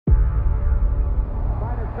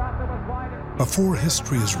Before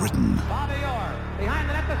history is written,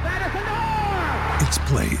 it's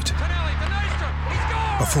played.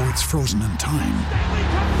 Before it's frozen in time,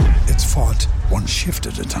 it's fought one shift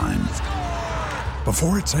at a time.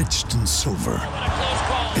 Before it's etched in silver,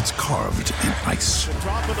 it's carved in ice.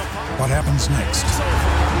 What happens next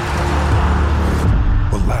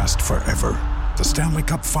will last forever. The Stanley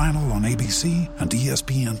Cup Final on ABC and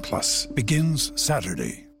ESPN Plus begins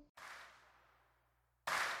Saturday.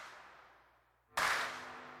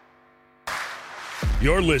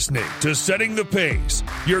 You're listening to Setting the Pace,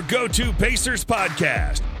 your go-to Pacers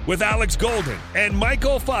podcast with Alex Golden and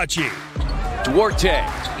Michael Facci. Duarte,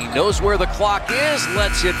 he knows where the clock is,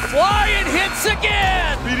 lets it fly and hits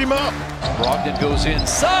again. Beat him up. Brogdon goes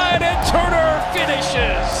inside and Turner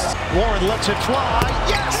finishes. Warren lets it fly.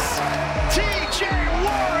 Yes! T.J.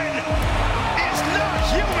 Warren is not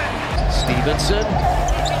human. Stevenson.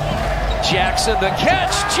 Jackson the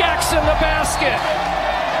catch. Jackson the basket.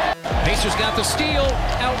 Pacers got the steal.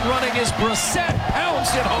 Outrunning is Brissett. Pounds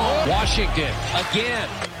it home. Washington again.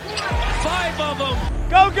 5 of them.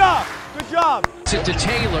 Go, go! Good job. To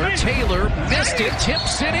Taylor. Taylor missed it.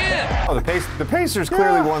 Tips it in. Oh, the Pacers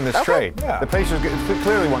clearly won this trade. Yeah. The Pacers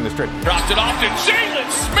clearly won this trade. Dropped it off to Jalen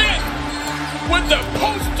Smith with the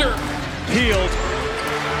poster. Peeled.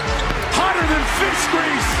 Hotter than fish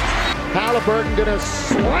grease. Halliburton gonna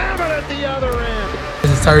slam it at the other end.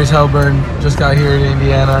 This is Tyrese Halliburton. Just got here in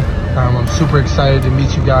Indiana. I'm super excited to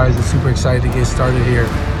meet you guys and super excited to get started here.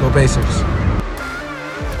 Go Pacers.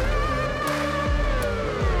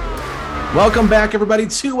 Welcome back, everybody,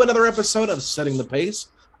 to another episode of Setting the Pace.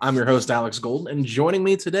 I'm your host, Alex Golden, and joining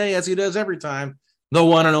me today, as he does every time, the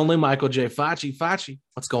one and only Michael J. Facci. Facci,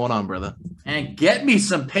 what's going on, brother? And get me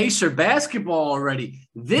some Pacer basketball already.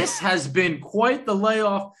 This has been quite the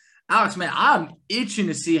layoff. Alex, man, I'm itching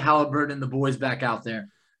to see Halliburton and the boys back out there.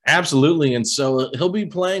 Absolutely, and so he'll be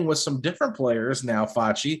playing with some different players now,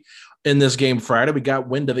 Facci, in this game Friday. We got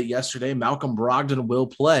wind of it yesterday. Malcolm Brogdon will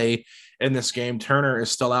play in this game. Turner is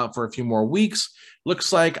still out for a few more weeks.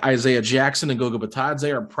 Looks like Isaiah Jackson and Goga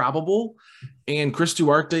Bitadze are probable, and Chris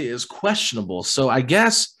Duarte is questionable. So I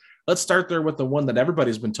guess let's start there with the one that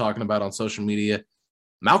everybody's been talking about on social media.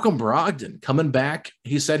 Malcolm Brogdon coming back.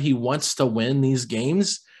 He said he wants to win these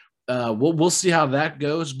games. We'll see how that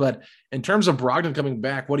goes. But in terms of Brogdon coming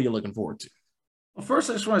back, what are you looking forward to? Well, first,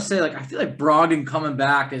 I just want to say, I feel like Brogdon coming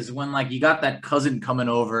back is when, you got that cousin coming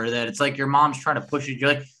over that it's like your mom's trying to push it.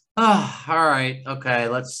 You're like, oh, all right, okay,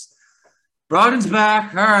 Brogdon's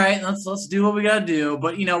back. All right, let's do what we got to do.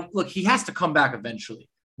 But, look, he has to come back eventually.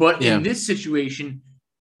 But in this situation,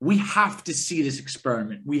 we have to see this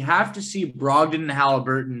experiment. We have to see Brogdon and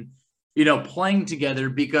Halliburton, playing together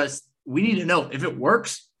because we need to know if it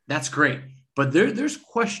works. That's great. But there's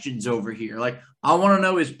questions over here. I want to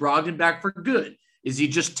know, is Brogdon back for good? Is he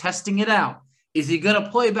just testing it out? Is he going to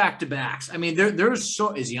play back-to-backs? I mean,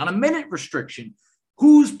 is he on a minute restriction?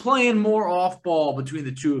 Who's playing more off-ball between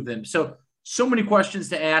the two of them? So many questions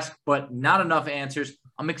to ask, but not enough answers.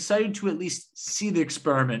 I'm excited to at least see the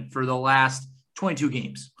experiment for the last 22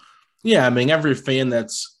 games. Yeah, I mean, every fan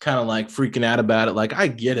that's kind of freaking out about it, I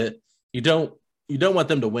get it. You don't want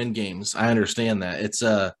them to win games. I understand that.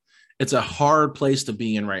 It's a hard place to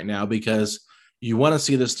be in right now because you want to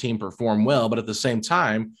see this team perform well, but at the same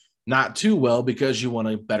time, not too well because you want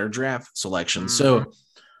a better draft selection. Mm-hmm. So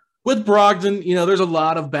with Brogdon, there's a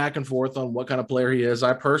lot of back and forth on what kind of player he is.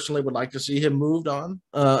 I personally would like to see him moved on,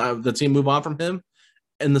 the team move on from him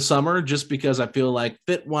in the summer, just because I feel like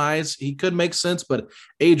fit-wise, he could make sense, but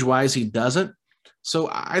age-wise, he doesn't. So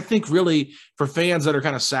I think really for fans that are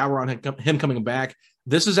kind of sour on him coming back,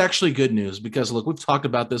 this is actually good news because, look, we've talked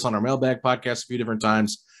about this on our Mailbag podcast a few different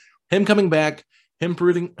times. Him coming back, him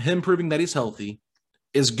proving that he's healthy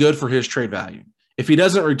is good for his trade value. If he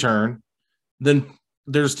doesn't return, then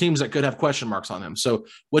there's teams that could have question marks on him. So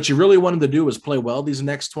what you really want him to do is play well these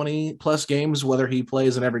next 20-plus games, whether he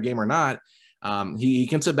plays in every game or not. He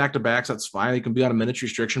can sit back-to-backs. That's fine. He can be on a minutes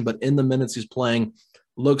restriction, but in the minutes he's playing,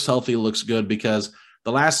 looks healthy, looks good, because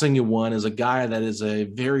the last thing you want is a guy that is a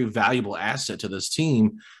very valuable asset to this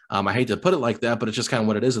team. I hate to put it like that, but it's just kind of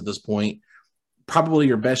what it is at this point. Probably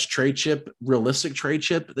your best trade chip, realistic trade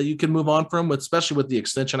chip that you can move on from, especially with the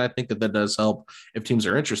extension. I think that does help if teams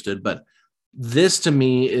are interested. But this to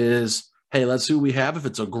me is, hey, let's see what we have. If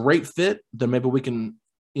it's a great fit, then maybe we can,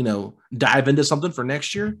 dive into something for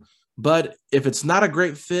next year. But if it's not a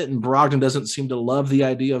great fit and Brogdon doesn't seem to love the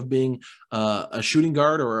idea of being a shooting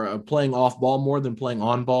guard or playing off ball more than playing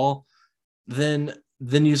on ball, then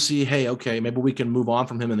you see, hey, okay, maybe we can move on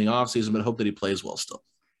from him in the offseason, but hope that he plays well still.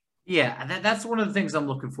 Yeah, that's one of the things I'm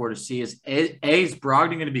looking forward to see is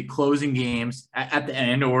Brogdon going to be closing games at the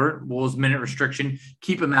end, or will his minute restriction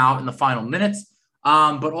keep him out in the final minutes?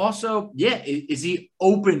 But also, is he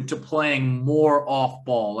open to playing more off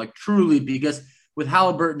ball, like truly? Because with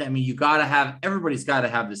Halliburton, I mean, everybody's got to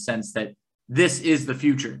have the sense that this is the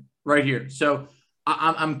future right here. So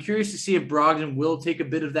I'm curious to see if Brogdon will take a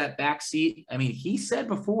bit of that back seat. I mean, he said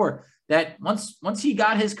before that once he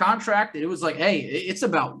got his contract, it was like, hey, it's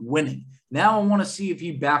about winning. Now I want to see if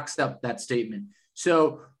he backs up that statement.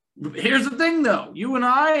 So here's the thing, though. You and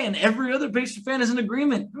I and every other Pacer fan is in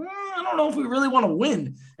agreement. I don't know if we really want to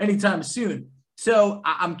win anytime soon. So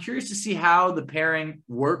I'm curious to see how the pairing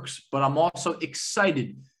works, but I'm also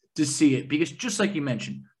excited to see it because just like you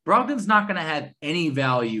mentioned, Brogdon's not going to have any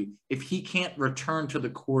value if he can't return to the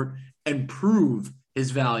court and prove his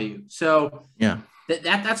value. So yeah,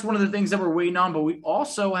 that's one of the things that we're waiting on. But we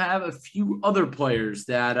also have a few other players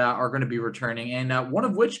that are going to be returning, and one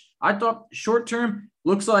of which I thought short term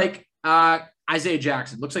looks like Isaiah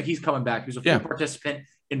Jackson. Looks like he's coming back. He was a full participant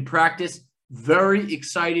in practice. Very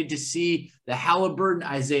excited to see the Halliburton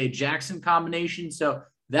Isaiah Jackson combination. So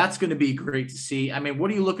that's going to be great to see. I mean, what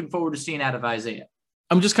are you looking forward to seeing out of Isaiah?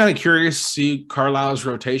 I'm just kind of curious to see Carlisle's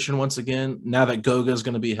rotation once again. Now that Goga is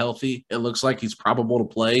going to be healthy, it looks like he's probable to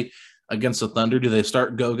play against the Thunder. Do they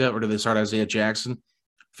start Goga or do they start Isaiah Jackson?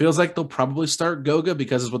 Feels like they'll probably start Goga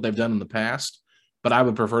because it's what they've done in the past. But I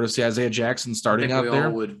would prefer to see Isaiah Jackson starting out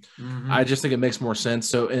there. Mm-hmm. I just think it makes more sense.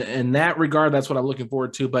 So in that regard, that's what I'm looking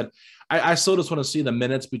forward to. But I still just want to see the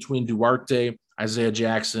minutes between Duarte, Isaiah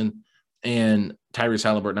Jackson, and Tyrese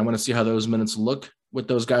Halliburton. I want to see how those minutes look with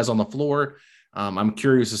those guys on the floor. I'm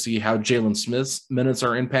curious to see how Jalen Smith's minutes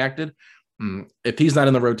are impacted. If he's not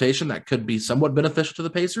in the rotation, that could be somewhat beneficial to the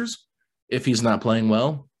Pacers. If he's not playing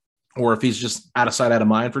well, or if he's just out of sight, out of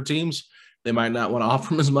mind for teams, they might not want to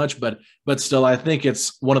offer him as much. But still, I think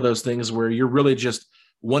it's one of those things where you're really just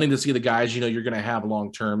wanting to see the guys you're going to have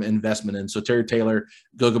long-term investment in. So Terry Taylor,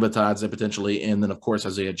 Goga Bitadze potentially, and then, of course,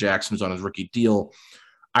 Isaiah Jackson's on his rookie deal.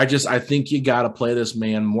 I think you got to play this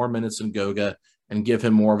man more minutes than Goga and give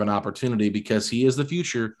him more of an opportunity because he is the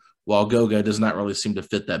future, while Goga does not really seem to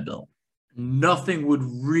fit that bill. Nothing would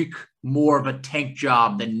reek more of a tank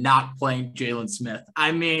job than not playing Jalen Smith.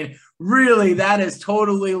 I mean, really, that is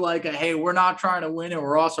totally like hey, we're not trying to win and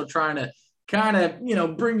we're also trying to kind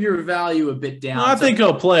of, bring your value a bit down. Well, I think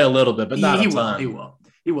he'll play a little bit, but not a ton.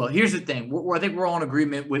 He will. Here's the thing. I think we're all in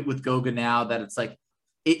agreement with Goga now that it's like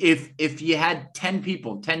if you had 10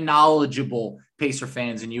 people, 10 knowledgeable Pacer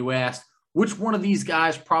fans, and you asked, which one of these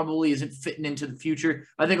guys probably isn't fitting into the future?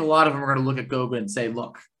 I think a lot of them are going to look at Goga and say,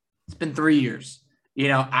 look, it's been 3 years.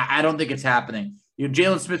 I don't think it's happening.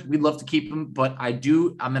 Jalen Smith, we'd love to keep him, but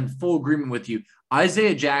I'm in full agreement with you.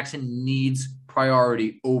 Isaiah Jackson needs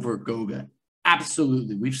priority over Goga.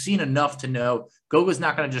 Absolutely. We've seen enough to know Goga's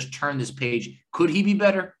not going to just turn this page. Could he be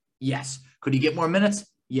better? Yes. Could he get more minutes?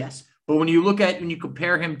 Yes. But when you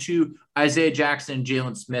compare him to Isaiah Jackson and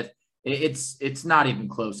Jalen Smith, it's not even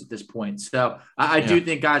close at this point. So I do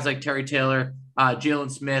think guys like Terry Taylor, Jalen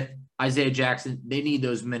Smith, Isaiah Jackson, they need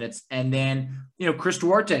those minutes. And then, Chris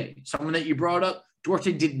Duarte, someone that you brought up,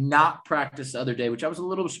 Duarte did not practice the other day, which I was a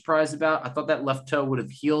little surprised about. I thought that left toe would have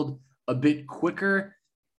healed a bit quicker.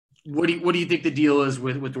 What do you think the deal is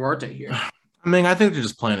with Duarte here? I mean, I think they're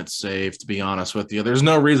just playing it safe, to be honest with you. There's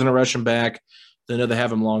no reason to rush him back. They know they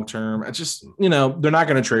have him long term. It's just, they're not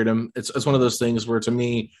going to trade him. It's one of those things where, to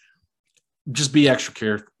me, just be extra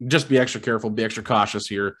careful, be extra cautious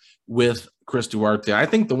here with Chris Duarte. I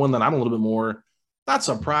think the one that I'm a little bit more not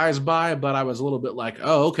surprised by, but I was a little bit like,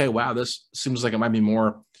 oh, okay, wow, this seems like it might be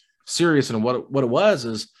more serious than what it was,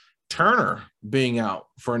 is Turner being out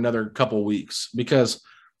for another couple of weeks, because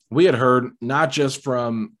we had heard not just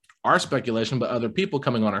from our speculation, but other people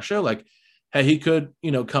coming on our show, like, hey, he could,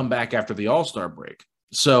 come back after the All-Star break.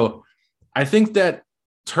 So I think that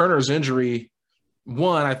Turner's injury,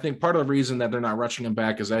 one, I think part of the reason that they're not rushing him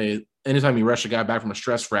back is anytime you rush a guy back from a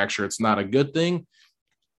stress fracture, it's not a good thing,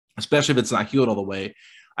 especially if it's not healed all the way.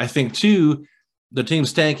 I think, two, the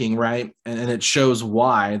team's tanking, right? And it shows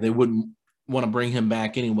why they wouldn't want to bring him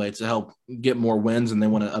back anyway, to help get more wins, and they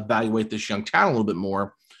want to evaluate this young talent a little bit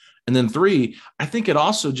more. And then three, I think it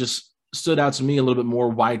also just stood out to me a little bit more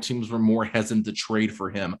why teams were more hesitant to trade for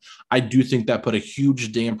him. I do think that put a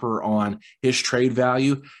huge damper on his trade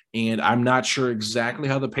value, and I'm not sure exactly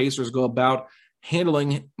how the Pacers go about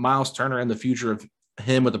handling Miles Turner and the future of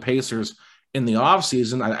him with the Pacers in the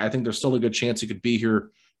offseason. I think there's still a good chance he could be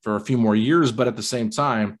here for a few more years, but at the same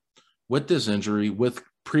time, with this injury, with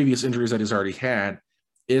previous injuries that he's already had,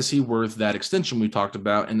 is he worth that extension we talked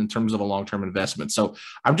about, and in terms of a long-term investment? So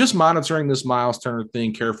I'm just monitoring this Miles Turner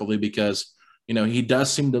thing carefully because, he does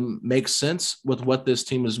seem to make sense with what this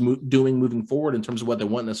team is doing moving forward in terms of what they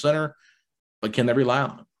want in the center, but can they rely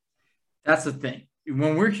on him? That's the thing.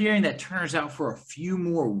 When we're hearing that Turner's out for a few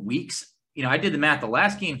more weeks, I did the math. The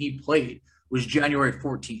last game he played was January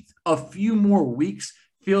 14th. A few more weeks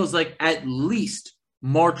feels like at least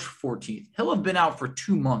March 14th. He'll have been out for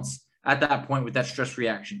 2 months at that point with that stress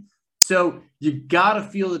reaction. So you got to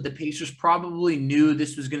feel that the Pacers probably knew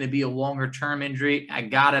this was going to be a longer-term injury. I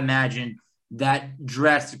got to imagine that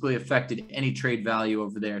drastically affected any trade value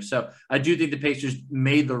over there. So I do think the Pacers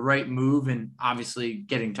made the right move in obviously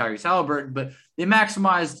getting Tyrese Haliburton, but they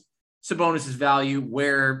maximized Sabonis' value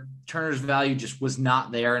where Turner's value just was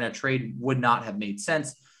not there, and a trade would not have made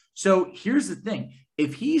sense. So here's the thing.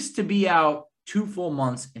 If he's to be out 2 full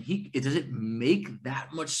months, and does it make that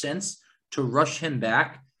much sense to rush him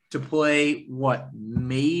back to play,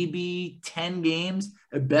 maybe 10 games,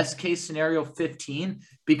 a best case scenario 15?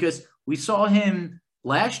 Because we saw him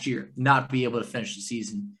last year not be able to finish the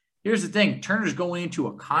season. Here's the thing. Turner's going into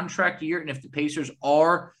a contract year, and if the Pacers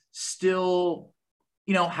are still,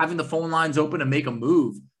 having the phone lines open to make a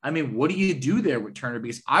move, what do you do there with Turner?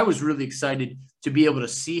 Because I was really excited to be able to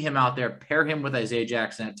see him out there, pair him with Isaiah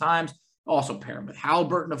Jackson at times, also pair him with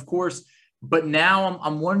Haliburton, of course. But now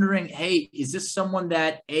I'm wondering, hey, is this someone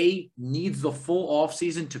that, A, needs the full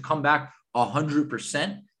offseason to come back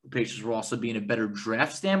 100%? The Pacers will also be in a better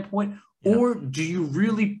draft standpoint. Yeah. Or do you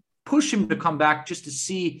really push him to come back just to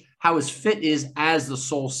see how his fit is as the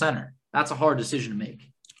sole center? That's a hard decision to make.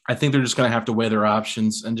 I think they're just going to have to weigh their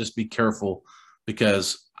options and just be careful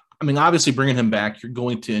because, obviously bringing him back, you're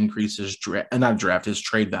going to increase his his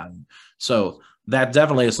trade value. So that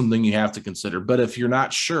definitely is something you have to consider. But if you're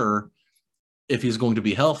not sure if he's going to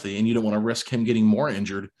be healthy and you don't want to risk him getting more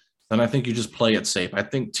injured, then I think you just play it safe. I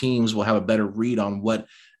think teams will have a better read on what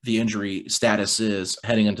the injury status is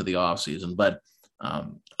heading into the offseason. But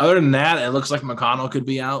other than that, it looks like McConnell could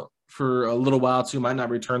be out for a little while too, might not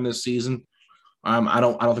return this season. I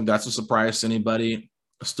don't think that's a surprise to anybody.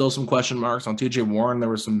 Still some question marks on TJ Warren. There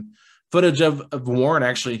was some footage of Warren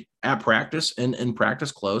actually at practice in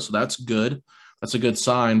practice clothes. So that's good. That's a good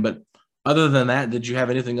sign. But other than that, did you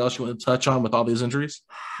have anything else you want to touch on with all these injuries?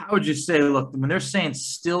 I would just say, look, when they're saying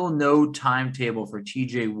still no timetable for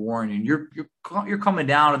TJ Warren, and you're coming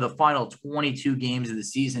down to the final 22 games of the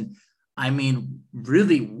season,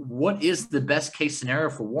 really, what is the best case scenario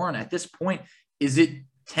for Warren at this point? Is it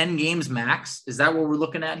 10 games max? Is that what we're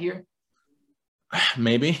looking at here?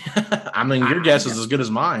 Maybe. Your guess is as good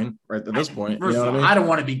as mine right at this point. First of all, I don't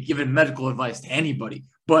want to be giving medical advice to anybody,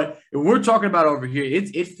 but if we're talking about over here,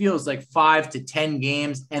 it feels like 5 to 10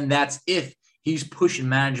 games, and that's if he's pushing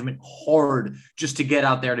management hard just to get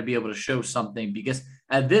out there to be able to show something. Because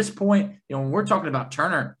at this point, when we're talking about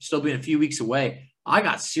Turner still being a few weeks away, I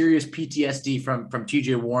got serious PTSD from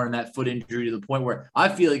TJ Warren, that foot injury, to the point where I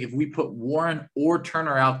feel like if we put Warren or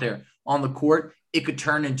Turner out there on the court, it could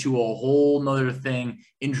turn into a whole nother thing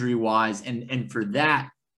injury-wise. And for that,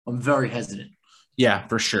 I'm very hesitant. Yeah,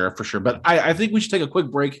 for sure. But I think we should take a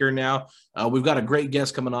quick break here now. We've got a great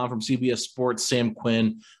guest coming on from CBS Sports, Sam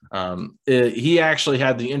Quinn. He actually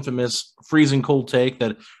had the infamous freezing cold take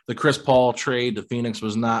that the Chris Paul trade to Phoenix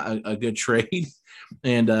was not a good trade.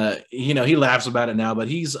 And, he laughs about it now, but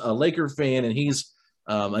he's a Laker fan and he's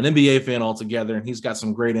an NBA fan altogether, and he's got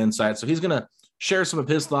some great insight. So he's going to share some of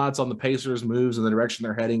his thoughts on the Pacers' moves and the direction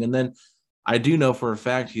they're heading. And then I do know for a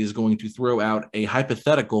fact he's going to throw out a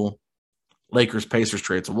hypothetical Lakers-Pacers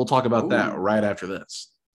trade. So we'll talk about that right after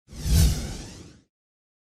this.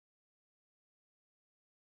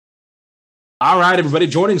 All right, everybody.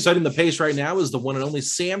 Joining Setting the Pace right now is the one and only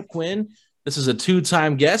Sam Quinn. This is a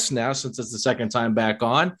 2-time guest now since it's the second time back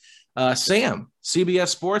on. Sam, CBS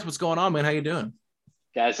Sports, what's going on, man? How you doing?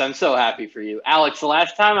 Guys, I'm so happy for you. Alex, the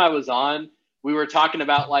last time I was on, we were talking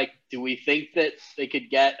about, do we think that they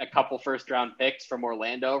could get a couple first-round picks from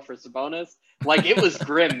Orlando for Sabonis? It was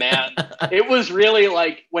grim, man. It was really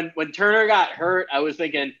when Turner got hurt, I was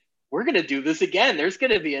thinking, we're going to do this again. There's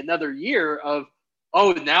going to be another year of,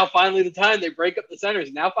 now finally the time they break up the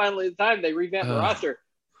centers. Now finally the time they revamp the roster.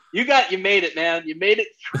 You made it, man. You made it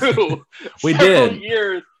through several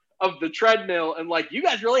years of the treadmill, and you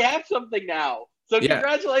guys really have something now. So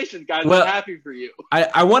congratulations, guys. I'm happy for you.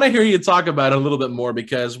 I want to hear you talk about it a little bit more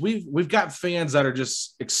because we've got fans that are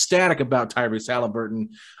just ecstatic about Tyrese Haliburton.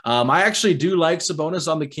 I actually do like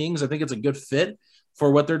Sabonis on the Kings. I think it's a good fit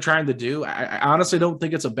for what they're trying to do. I honestly don't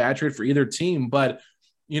think it's a bad trade for either team, but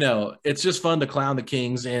it's just fun to clown the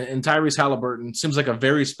Kings, and Tyrese Halliburton seems like a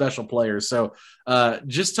very special player. So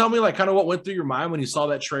just tell me like kind of what went through your mind when you saw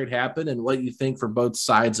that trade happen and what you think for both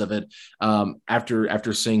sides of it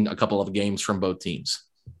after seeing a couple of games from both teams.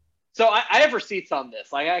 So I have receipts on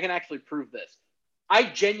this. Like, I can actually prove this. I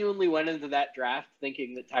genuinely went into that draft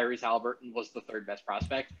thinking that Tyrese Halliburton was the third best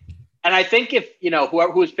prospect. And I think if,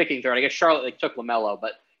 who was picking third, I guess Charlotte, took LaMelo,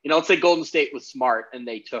 but, let's say Golden State was smart and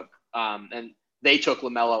they took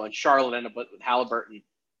LaMelo and Charlotte ended up with Halliburton.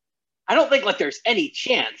 I don't think there's any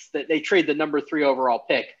chance that they trade the number 3 overall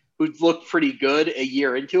pick, who's looked pretty good a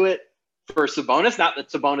year into it, for Sabonis. Not that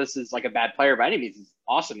Sabonis is a bad player by any means. He's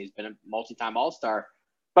awesome. He's been a multi-time All-Star.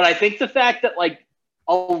 But I think the fact that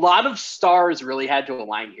a lot of stars really had to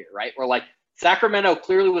align here, right? Where Sacramento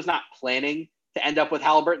clearly was not planning to end up with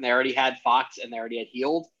Halliburton. They already had Fox and they already had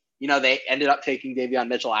Hield. They ended up taking Davion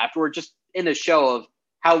Mitchell afterward, just in a show of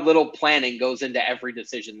how little planning goes into every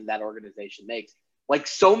decision that organization makes.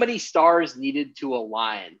 So many stars needed to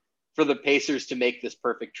align for the Pacers to make this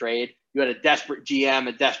perfect trade. You had a desperate GM,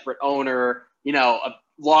 a desperate owner, a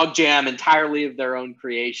logjam entirely of their own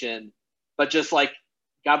creation. But just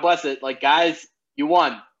God bless it. Guys, you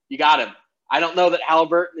won. You got him. I don't know that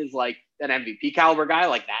Halliburton is an MVP caliber guy.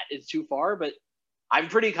 That is too far, but I'm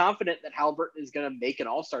pretty confident that Halliburton is going to make an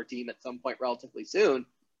all-star team at some point relatively soon.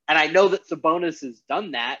 And I know that Sabonis has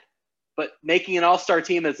done that, but making an all-star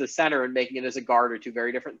team as a center and making it as a guard are two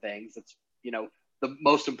very different things. That's, the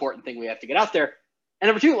most important thing we have to get out there. And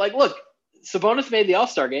number two, look, Sabonis made the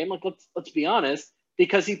all-star game. Let's be honest,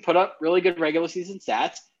 because he put up really good regular season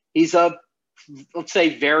stats. He's a, let's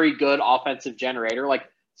say, very good offensive generator,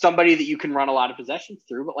 somebody that you can run a lot of possessions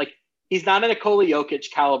through, but he's not a Nikola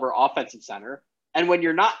Jokic caliber offensive center. And when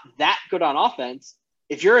you're not that good on offense,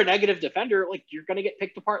 if you're a negative defender, you're going to get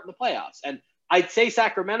picked apart in the playoffs. And I'd say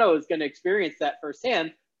Sacramento is going to experience that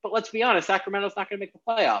firsthand, but let's be honest, Sacramento's not going to make the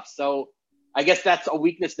playoffs. So I guess that's a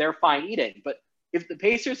weakness they're fine eating. But if the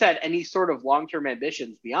Pacers had any sort of long-term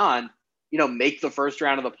ambitions beyond, make the first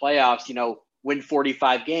round of the playoffs, win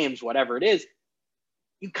 45 games, whatever it is,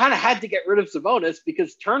 you kind of had to get rid of Sabonis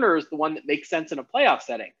because Turner is the one that makes sense in a playoff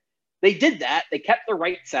setting. They did that. They kept the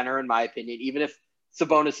right center, in my opinion, even if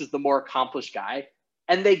Sabonis is the more accomplished guy.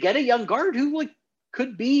 And they get a young guard who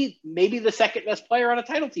could be maybe the second best player on a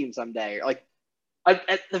title team someday.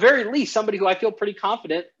 At the very least, somebody who I feel pretty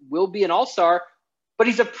confident will be an all-star, but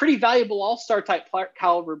he's a pretty valuable all-star type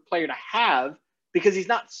caliber player to have because he's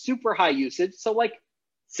not super high usage. So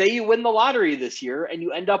say you win the lottery this year and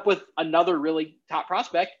you end up with another really top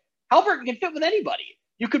prospect, Halliburton can fit with anybody.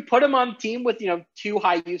 You could put him on a team with, 2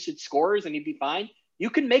 high usage scorers and he'd be fine. You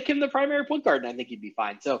can make him the primary point guard and I think he'd be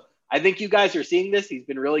fine. So I think you guys are seeing this. He's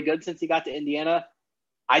been really good since he got to Indiana.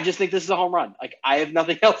 I just think this is a home run. I have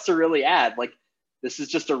nothing else to really add. This is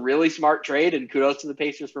just a really smart trade and kudos to the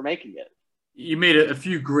Pacers for making it. You made a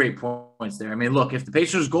few great points there. I mean, look, if the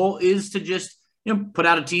Pacers' goal is to just put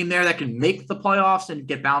out a team there that can make the playoffs and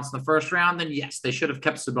get bounced in the first round, then yes, they should have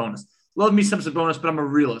kept Sabonis. Love me some Sabonis, but I'm a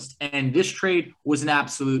realist. And this trade was an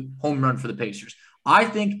absolute home run for the Pacers. I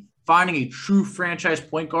think finding a true franchise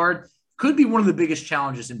point guard could be one of the biggest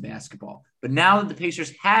challenges in basketball. But now that the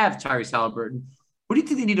Pacers have Tyrese Halliburton, what do you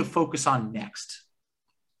think they need to focus on next?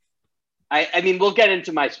 I mean, we'll get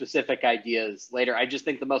into my specific ideas later. I just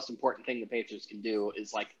think the most important thing the Pacers can do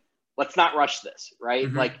is let's not rush this, right?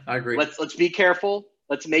 Mm-hmm. I agree. Let's be careful.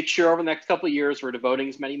 Let's make sure over the next couple of years we're devoting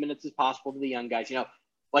as many minutes as possible to the young guys.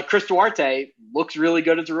 Chris Duarte looks really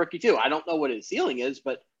good as a rookie too. I don't know what his ceiling is,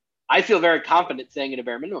 but I feel very confident saying at a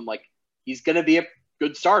bare minimum, he's going to be a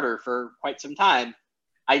good starter for quite some time.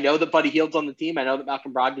 I know that Buddy Hield's on the team. I know that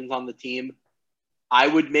Malcolm Brogdon's on the team. I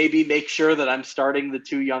would maybe make sure that I'm starting the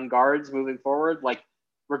 2 young guards moving forward,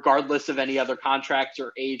 regardless of any other contracts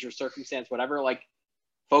or age or circumstance, whatever,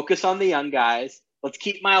 focus on the young guys. Let's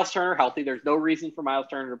keep Miles Turner healthy. There's no reason for Miles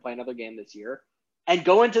Turner to play another game this year. And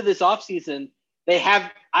go into this offseason, I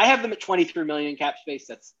have them at $23 million cap space.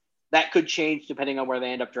 That could change depending on where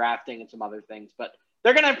they end up drafting and some other things, but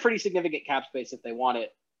they're going to have pretty significant cap space if they want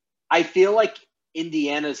it. I feel like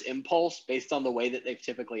Indiana's impulse, based on the way that they've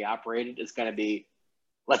typically operated, is going to be,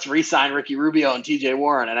 let's re-sign Ricky Rubio and TJ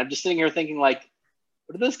Warren. And I'm just sitting here thinking, what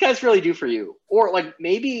do those guys really do for you? Or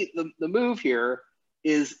maybe the move here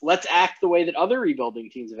is let's act the way that other rebuilding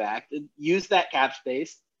teams have acted, use that cap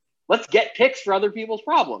space. Let's get picks for other people's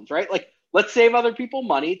problems, right? Let's save other people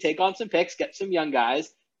money, take on some picks, get some young guys.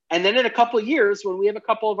 And then in a couple of years, when we have a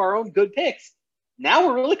couple of our own good picks, now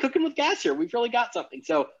we're really cooking with gas here. We've really got something.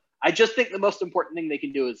 So I just think the most important thing they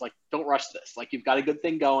can do is don't rush this. You've got a good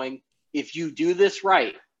thing going. If you do this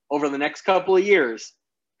right over the next couple of years,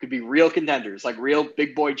 could be real contenders, like real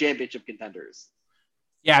big boy championship contenders.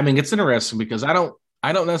 Yeah, I mean, it's interesting because I don't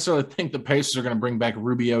necessarily think the Pacers are going to bring back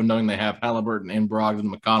Rubio knowing they have Halliburton and Brogdon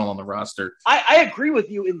and McConnell on the roster. I agree with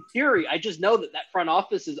you in theory. I just know that front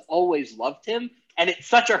office has always loved him, and it's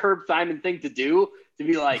such a Herb Simon thing to do, to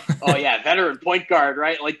be like, oh, yeah, veteran point guard,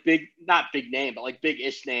 right? Like not big name, but like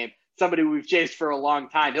big-ish name, somebody we've chased for a long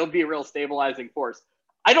time. He'll be a real stabilizing force.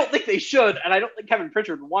 I don't think they should, and I don't think Kevin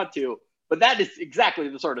Pritchard would want to, but that is exactly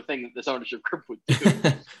the sort of thing that this ownership group would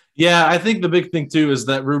do. Yeah, I think the big thing too is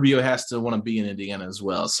that Rubio has to want to be in Indiana as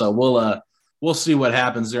well. So we'll see what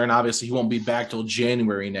happens there, and obviously he won't be back till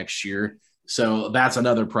January next year. So that's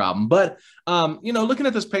another problem. But looking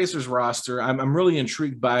at this Pacers roster, I'm really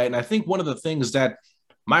intrigued by it, and I think one of the things that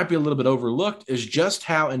might be a little bit overlooked is just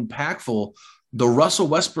how impactful the Russell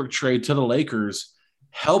Westbrook trade to the Lakers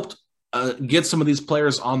helped get some of these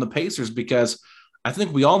players on the Pacers, because I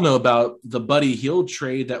think we all know about the Buddy Hield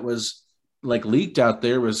trade that was like leaked out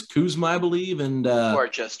there. Was Kuzma, I believe, and or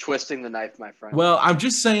just twisting the knife, my friend. Well, I'm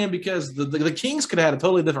just saying because the Kings could have had a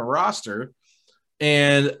totally different roster,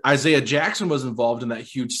 and Isaiah Jackson was involved in that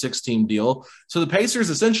huge 6-team deal. So the Pacers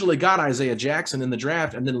essentially got Isaiah Jackson in the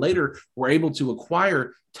draft, and then later were able to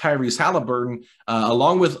acquire Tyrese Halliburton,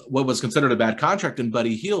 along with what was considered a bad contract in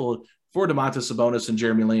Buddy Hield, for Domantas Sabonis and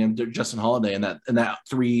Jeremy Lamb, Justin Holiday, in that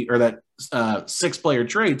 6-player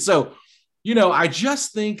trade. So, I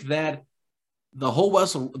just think that the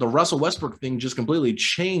Russell Westbrook thing just completely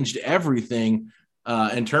changed everything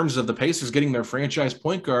in terms of the Pacers getting their franchise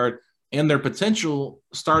point guard and their potential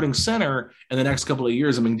starting center in the next couple of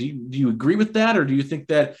years. I mean, do you agree with that, or do you think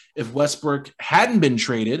that if Westbrook hadn't been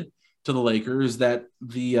traded to the Lakers, that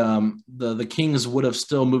the Kings would have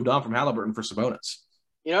still moved on from Halliburton for Sabonis?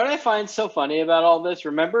 You know what I find so funny about all this?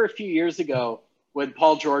 Remember a few years ago when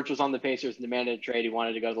Paul George was on the Pacers and demanded a trade, he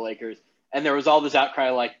wanted to go to the Lakers, and there was all this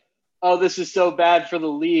outcry like, oh, this is so bad for the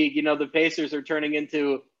league. The Pacers are turning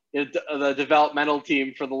into the developmental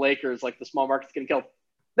team for the Lakers, like the small market's getting killed.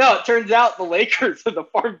 No, it turns out the Lakers are the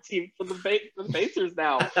farm team for the Pacers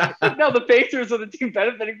now. No, the Pacers are the team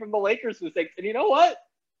benefiting from the Lakers' mistakes. And you know what?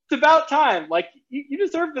 It's about time. Like, you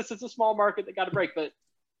deserve this as a small market that got a break, but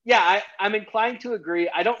yeah, I'm inclined to agree.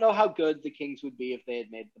 I don't know how good the Kings would be if they had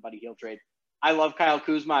made the Buddy Hield trade. I love Kyle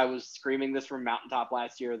Kuzma. I was screaming this from Mountaintop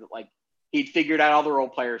last year that, like, he'd figured out all the role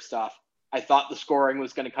player stuff. I thought the scoring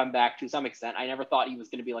was going to come back to some extent. I never thought he was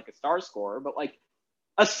going to be like a star scorer, but like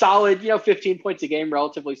a solid, 15 points a game,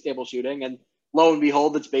 relatively stable shooting. And lo and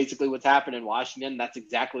behold, that's basically what's happened in Washington. That's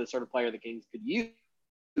exactly the sort of player the Kings could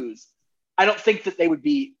use. I don't think that they would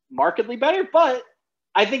be markedly better, but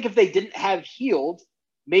I think if they didn't have Hield,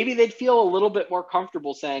 maybe they'd feel a little bit more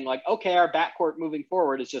comfortable saying, like, okay, our backcourt moving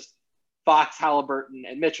forward is just Fox, Halliburton,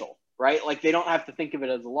 and Mitchell, right? Like, they don't have to think of it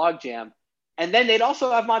as a logjam. And then they'd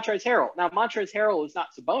also have Montrezl Harrell. Now, Montrezl Harrell is not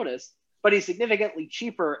Sabonis, but he's significantly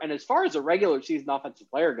cheaper. And as far as a regular season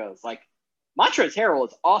offensive player goes, like, Montrezl Harrell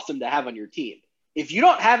is awesome to have on your team. If you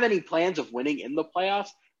don't have any plans of winning in the playoffs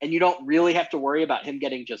and you don't really have to worry about him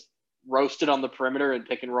getting just roasted on the perimeter and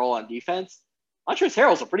pick and roll on defense, Montrezl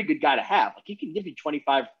Harrell is a pretty good guy to have. Like, he can give you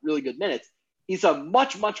 25 really good minutes. He's a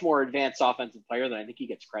much, much more advanced offensive player than I think he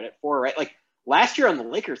gets credit for, right? Like, last year on the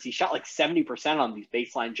Lakers, he shot like 70% on these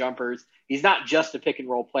baseline jumpers. He's not just a pick and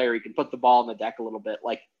roll player. He can put the ball on the deck a little bit.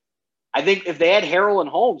 Like, I think if they had Harrell and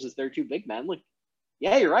Holmes as their two big men, like,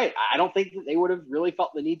 yeah, you're right. I don't think that they would have really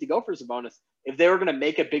felt the need to go for Sabonis. If they were going to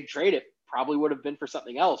make a big trade, it probably would have been for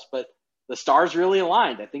something else. But the stars really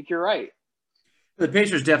aligned. I think you're right. The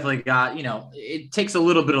Pacers definitely got, it takes a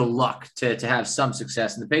little bit of luck to have some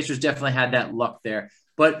success. And the Pacers definitely had that luck there.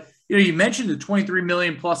 But, you mentioned the $23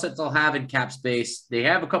 million plus that they'll have in cap space. They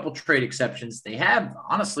have a couple trade exceptions. They have,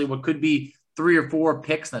 honestly, what could be 3 or 4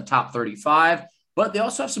 picks in the top 35. But they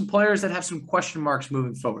also have some players that have some question marks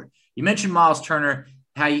moving forward. You mentioned Miles Turner,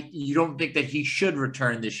 how you don't think that he should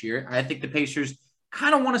return this year. I think the Pacers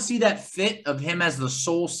kind of want to see that fit of him as the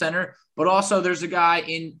sole center. But also there's a guy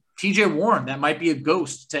in TJ Warren that might be a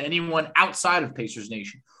ghost to anyone outside of Pacers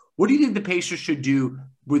Nation. What do you think the Pacers should do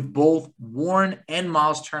with both Warren and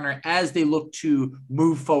Miles Turner as they look to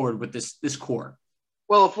move forward with this core?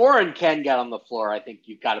 Well, if Warren can get on the floor, I think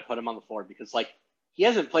you've got to put him on the floor because, like, he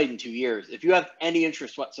hasn't played in 2 years. If you have any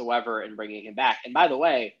interest whatsoever in bringing him back, and by the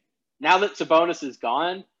way, now that Sabonis is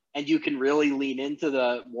gone and you can really lean into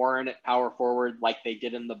the Warren at power forward like they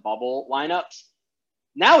did in the bubble lineups,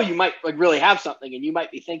 now you might really have something, and you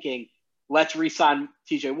might be thinking, let's re-sign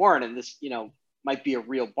TJ Warren, and this, might be a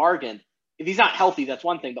real bargain. If he's not healthy, that's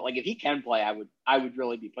one thing, but like if he can play, I would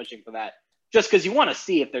really be pushing for that, just because you want to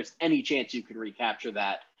see if there's any chance you could recapture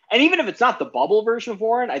that. And even if it's not the bubble version of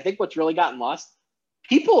Warren, I think what's really gotten lost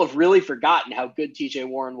people have really forgotten how good TJ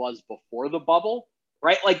Warren was before the bubble,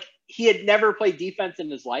 right? Like, he had never played defense in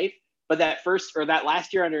his life, but that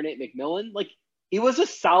last year under Nate McMillan, like, he was a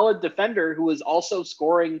solid defender who was also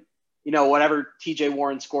scoring, whatever TJ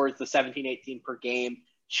Warren scores, the 17, 18 per game,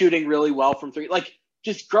 shooting really well from three, like,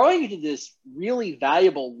 just growing into this really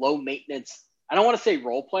valuable low maintenance, I don't want to say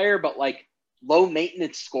role player, but like low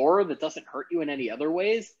maintenance scorer that doesn't hurt you in any other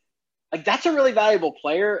ways. Like, that's a really valuable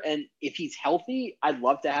player. And if he's healthy, I'd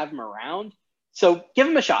love to have him around. So give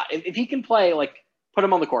him a shot. If he can play, like, put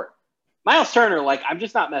him on the court. Miles Turner, like, I'm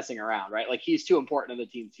just not messing around, right? Like, he's too important to the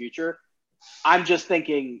team's future. I'm just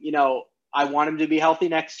thinking, I want him to be healthy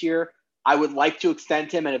next year. I would like to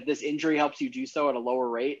extend him. And if this injury helps you do so at a lower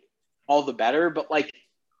rate, all the better. But like,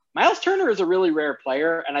 Miles Turner is a really rare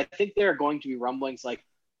player. And I think there are going to be rumblings like,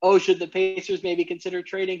 oh, should the Pacers maybe consider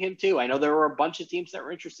trading him too? I know there were a bunch of teams that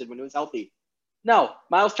were interested when he was healthy. No,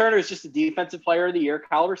 Miles Turner is just a defensive player of the year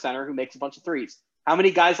caliber center who makes a bunch of threes. How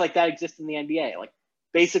many guys like that exist in the NBA? Like,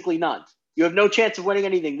 basically none. You have no chance of winning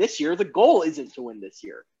anything this year. The goal isn't to win this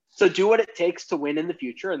year. So do what it takes to win in the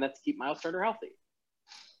future, and that's keep Miles Turner healthy.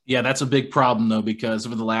 Yeah, that's a big problem, though, because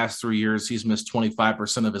over the last 3 years, he's missed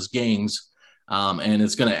 25% of his games, and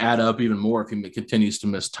it's going to add up even more if he continues to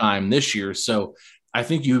miss time this year. So I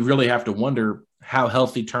think you really have to wonder how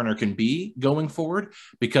healthy Turner can be going forward,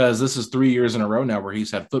 because this is 3 years in a row now where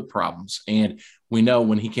he's had foot problems. And we know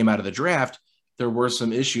when he came out of the draft, there were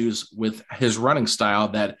some issues with his running style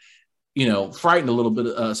that, frightened a little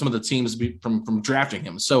bit some of the teams from drafting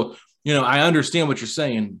him. So, I understand what you're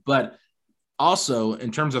saying, but also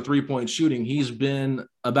in terms of 3-point shooting, he's been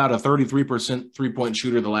about a 33% 3-point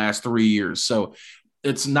shooter the last 3 years. So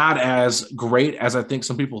it's not as great as I think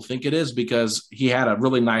some people think it is, because he had a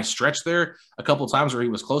really nice stretch there a couple of times where he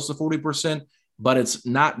was close to 40%, but it's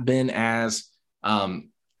not been as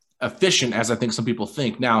efficient as I think some people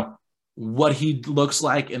think. Now, what he looks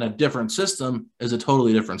like in a different system is a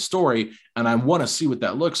totally different story, and I want to see what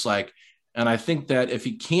that looks like. And I think that if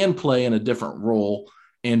he can play in a different role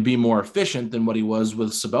and be more efficient than what he was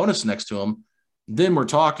with Sabonis next to him, then we're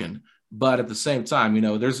talking. But at the same time,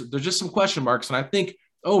 there's just some question marks. And I think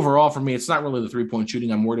overall for me, it's not really the 3-point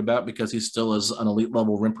shooting I'm worried about, because he still is an elite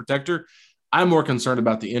level rim protector. I'm more concerned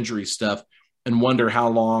about the injury stuff and wonder how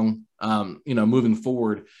long, moving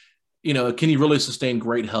forward, can he really sustain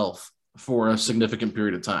great health for a significant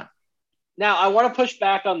period of time? Now, I want to push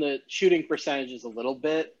back on the shooting percentages a little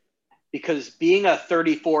bit, because being a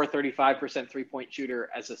 35% 3-point shooter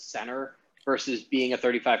as a center versus being a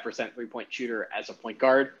 35% 3-point shooter as a point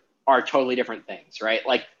guard are totally different things, right?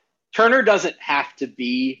 Like, Turner doesn't have to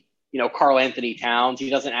be, Karl Anthony Towns. He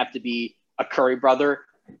doesn't have to be a Curry brother.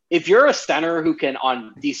 If you're a center who can,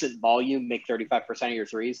 on decent volume, make 35% of your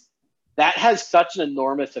threes, that has such an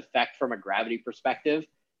enormous effect from a gravity perspective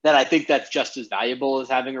that I think that's just as valuable as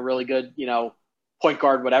having a really good, point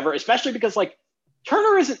guard, whatever, especially because, like,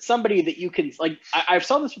 Turner isn't somebody that you can, like, I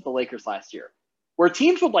saw this with the Lakers last year, where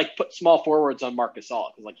teams would, like, put small forwards on Marc Gasol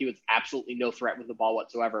because, like, he was absolutely no threat with the ball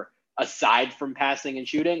whatsoever, aside from passing and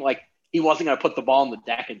shooting. Like, he wasn't going to put the ball on the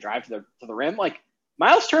deck and drive to the rim. Like,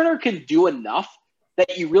 Miles Turner can do enough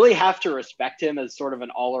that you really have to respect him as sort of an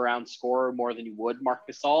all-around scorer more than you would Marc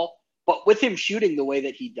Gasol. But with him shooting the way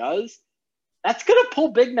that he does, that's going to pull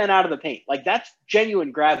big men out of the paint. Like, that's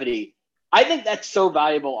genuine gravity. I think that's so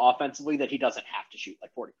valuable offensively that he doesn't have to shoot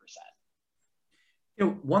like 40%.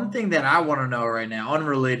 One thing that I want to know right now,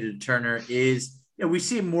 unrelated to Turner, is we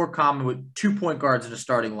see it more common with 2 point guards in a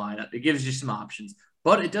starting lineup. It gives you some options,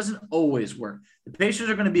 but it doesn't always work. The Pacers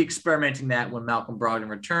are going to be experimenting that when Malcolm Brogdon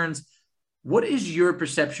returns. What is your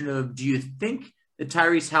perception of, do you think the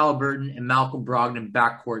Tyrese Halliburton and Malcolm Brogdon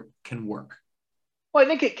backcourt can work? Well, I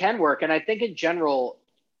think it can work. And I think in general,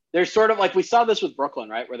 there's sort of like, we saw this with Brooklyn,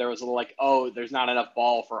 right? Where there was a little like, oh, there's not enough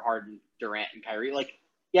ball for Harden, Durant, and Kyrie. Like,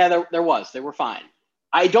 yeah, there was. They were fine.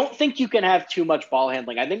 I don't think you can have too much ball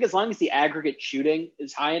handling. I think as long as the aggregate shooting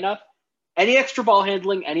is high enough, any extra ball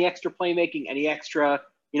handling, any extra playmaking, any extra,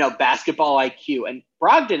 basketball IQ, and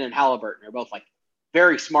Brogdon and Halliburton are both like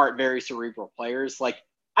very smart, very cerebral players. Like,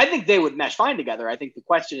 I think they would mesh fine together. I think the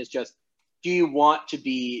question is just, do you want to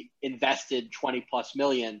be invested 20 plus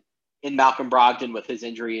million in Malcolm Brogdon with his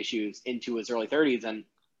injury issues into his early 30s? And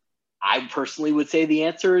I personally would say the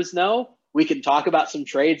answer is no. We can talk about some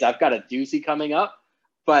trades. I've got a doozy coming up,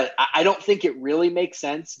 but I don't think it really makes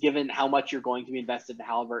sense given how much you're going to be invested in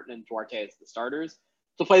Halliburton and Duarte as the starters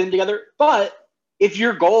to play them together. But if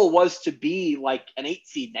your goal was to be like an 8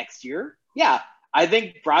 seed next year, yeah, I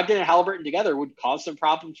think Brogdon and Halliburton together would cause some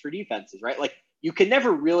problems for defenses, right? Like, you can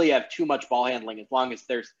never really have too much ball handling as long as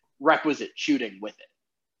there's requisite shooting with it.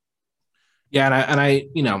 Yeah, and I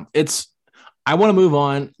I want to move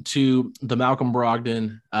on to the Malcolm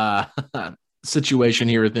Brogdon situation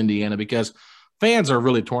here with Indiana because fans are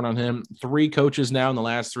really torn on him. 3 coaches now in the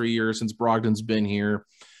last 3 years since Brogdon's been here.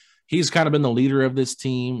 He's kind of been the leader of this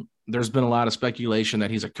team. There's been a lot of speculation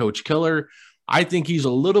that he's a coach killer. I think he's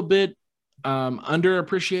a little bit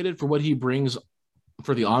underappreciated for what he brings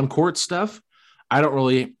for the on-court stuff. I don't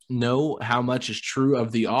really know how much is true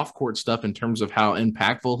of the off-court stuff in terms of how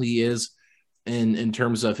impactful he is in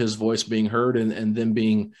terms of his voice being heard and them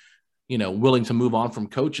being, willing to move on from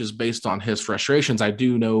coaches based on his frustrations. I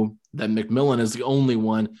do know that McMillan is the only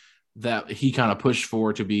one that he kind of pushed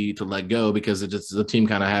for to let go because the team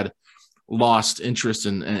kind of had lost interest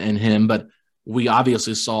in him. But we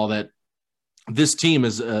obviously saw that this team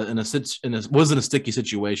is was in a sticky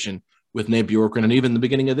situation with Nate Bjorkgren and even the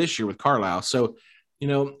beginning of this year with Carlisle. So,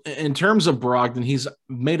 in terms of Brogdon, he's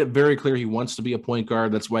made it very clear he wants to be a point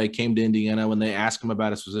guard. That's why he came to Indiana. When they asked him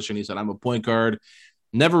about his position, he said, I'm a point guard.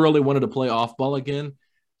 Never really wanted to play off ball again.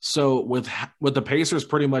 So with the Pacers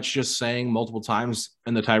pretty much just saying multiple times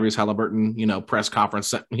in the Tyrese Halliburton, press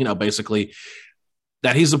conference, basically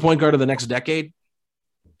that he's the point guard of the next decade.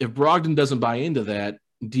 If Brogdon doesn't buy into that,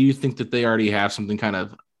 do you think that they already have something kind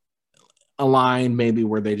of aligned maybe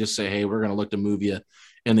where they just say, hey, we're going to look to move you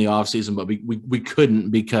in the offseason, but we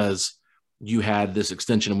couldn't because you had this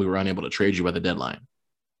extension and we were unable to trade you by the deadline?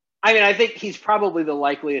 I mean, I think he's probably the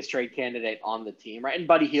likeliest trade candidate on the team, right? And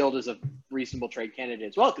Buddy Hield is a reasonable trade candidate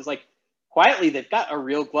as well, because quietly they've got a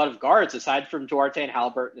real glut of guards aside from Duarte and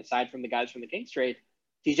Halliburton, aside from the guys from the Kings trade.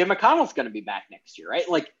 TJ McConnell's going to be back next year, right?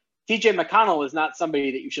 TJ McConnell is not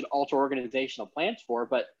somebody that you should alter organizational plans for,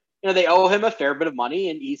 but they owe him a fair bit of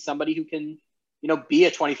money, and he's somebody who can, be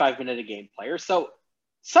a 25-minute a game player. So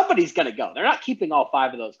somebody's going to go. They're not keeping all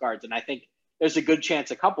 5 of those guards, and I think there's a good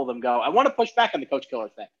chance a couple of them go. I want to push back on the coach killer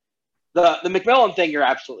thing. The McMillan thing, you're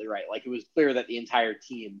absolutely right. It was clear that the entire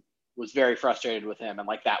team was very frustrated with him, and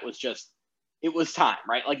that was just, it was time,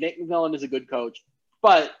 right? Nate McMillan is a good coach,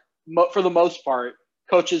 but for the most part,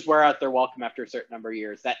 coaches wear out their welcome after a certain number of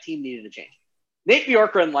years. That team needed a change. Nate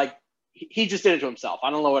Bjorkgren, he just did it to himself. I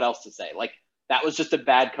don't know what else to say. That was just a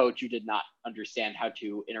bad coach who did not understand how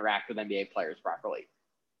to interact with NBA players properly.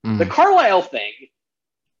 Mm-hmm. The Carlisle thing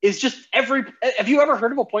is just have you ever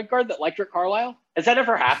heard of a point guard that liked Rick Carlisle? Has that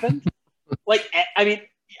ever happened?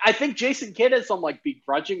 I think Jason Kidd has some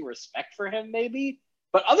begrudging respect for him maybe,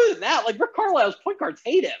 but other than that, Rick Carlisle's point guards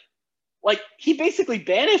hate him. He basically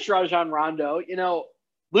banished Rajon Rondo.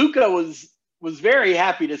 Luka was very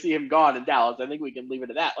happy to see him gone in Dallas. I think we can leave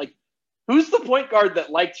it at that. Who's the point guard that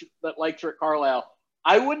likes Rick Carlisle?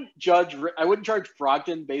 I wouldn't charge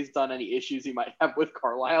Brogdon based on any issues he might have with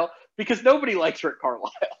Carlisle because nobody likes Rick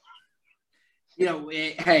Carlisle.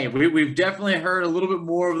 Hey, we've definitely heard a little bit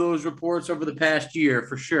more of those reports over the past year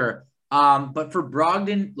for sure. But for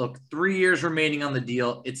Brogdon, look, 3 years remaining on the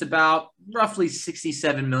deal. It's about roughly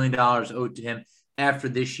 $67 million owed to him after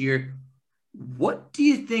this year. What do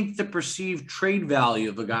you think the perceived trade value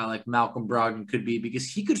of a guy like Malcolm Brogdon could be? Because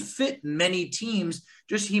he could fit many teams,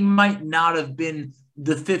 just he might not have been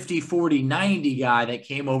the 50, 40, 90 guy that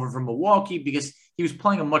came over from Milwaukee because he was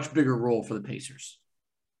playing a much bigger role for the Pacers.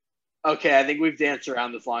 Okay, I think we've danced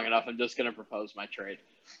around this long enough. I'm just going to propose my trade.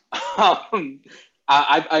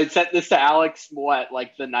 I sent this to Alex,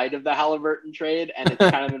 the night of the Halliburton trade, and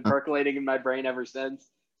it's kind of been percolating in my brain ever since.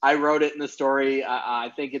 I wrote it in the story.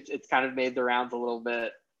 I think it's kind of made the rounds a little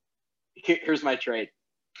bit. Here's my trade.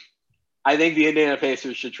 I think the Indiana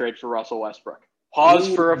Pacers should trade for Russell Westbrook.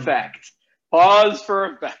 Pause for effect.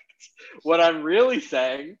 What I'm really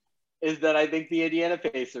saying is that I think the Indiana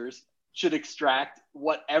Pacers should extract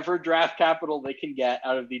whatever draft capital they can get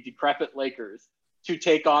out of the decrepit Lakers to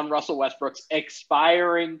take on Russell Westbrook's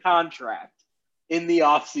expiring contract in the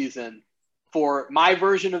offseason. For my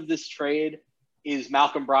version of this trade is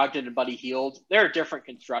Malcolm Brogdon and Buddy Hield. There are different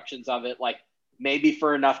constructions of it. Maybe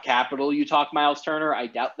for enough capital you talk Miles Turner. I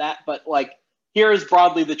doubt that. But here is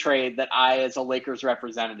broadly the trade that I, as a Lakers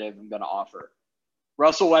representative, am going to offer.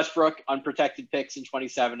 Russell Westbrook, unprotected picks in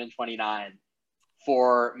 27 and 29.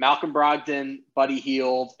 For Malcolm Brogdon, Buddy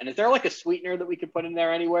Hield. And is there a sweetener that we could put in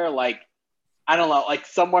there anywhere? I don't know,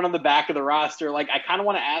 someone on the back of the roster. I kind of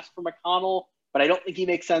want to ask for McConnell, but I don't think he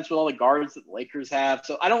makes sense with all the guards that the Lakers have.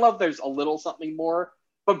 So I don't know if there's a little something more.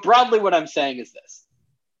 But broadly what I'm saying is this.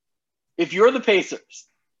 If you're the Pacers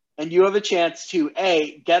and you have a chance to,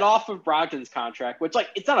 get off of Brogdon's contract, which,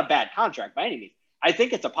 it's not a bad contract by any means. I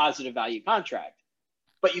think it's a positive value contract.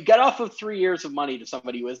 But you get off of 3 years of money to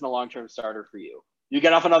somebody who isn't a long-term starter for you. You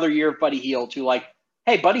get off another year of Buddy Hield who,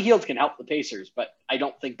 hey, Buddy Hield can help the Pacers, but I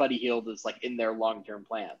don't think Buddy Hield is, in their long-term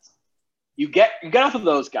plans. You get off of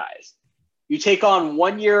those guys. You take on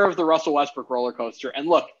 1 year of the Russell Westbrook roller coaster, and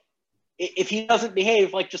look, if he doesn't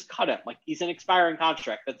behave, like, just cut him. Like, he's an expiring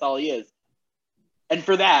contract. That's all he is. And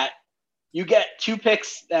for that, you get 2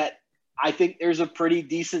 picks that I think there's a pretty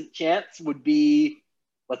decent chance would be,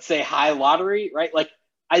 let's say, high lottery, right? Like,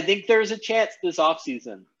 I think there's a chance this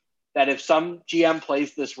offseason that if some GM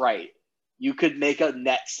plays this right, you could make a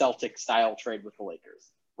net Celtic-style trade with the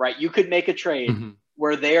Lakers, right? You could make a trade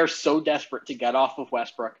where they are so desperate to get off of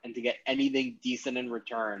Westbrook and to get anything decent in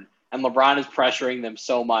return, and LeBron is pressuring them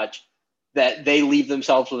so much that they leave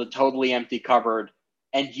themselves with a totally empty cupboard,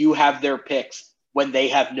 and you have their picks when they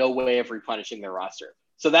have no way of replenishing their roster.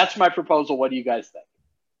 So that's my proposal. What do you guys think?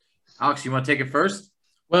 Alex, you want to take it first?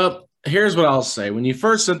 Well, here's what I'll say. When you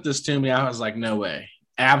first sent this to me, I was like, no way.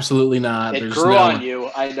 Absolutely not. It grew on you.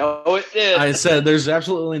 I know it did. I said there's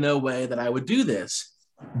absolutely no way that I would do this.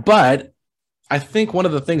 But I think one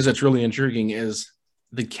of the things that's really intriguing is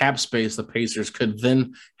the cap space the Pacers could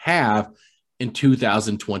then have in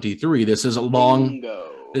 2023. This is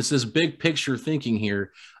this is big picture thinking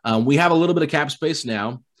here. We have a little bit of cap space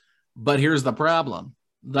now, but here's the problem.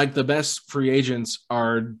 Like, the best free agents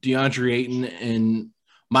are DeAndre Ayton and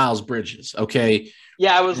Miles Bridges. Okay.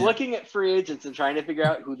 Yeah, I was looking at free agents and trying to figure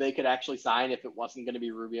out who they could actually sign if it wasn't going to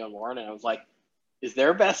be Rubio and Warren. And I was like, is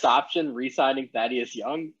their best option re-signing Thaddeus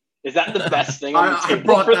Young? Is that the best thing on the table? I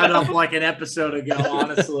brought that up like an episode ago,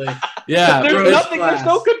 honestly. Yeah. There's nothing. There's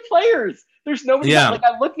no good players. There's nobody. Yeah. Like,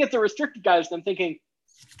 I'm looking at the restricted guys and I'm thinking,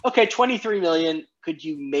 okay, $23 million. Could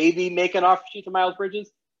you maybe make an offer sheet for Miles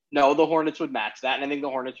Bridges? No, the Hornets would match that. And I think the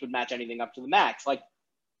Hornets would match anything up to the max. Like,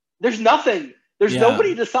 there's nothing. There's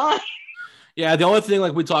nobody to sign. Yeah, the only thing,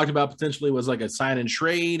 like we talked about potentially, was like a sign and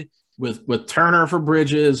trade with Turner for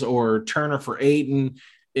Bridges or Turner for Ayton.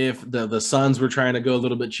 If the Suns were trying to go a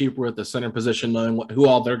little bit cheaper with the center position, knowing who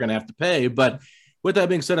all they're going to have to pay. But with that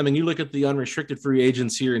being said, I mean, you look at the unrestricted free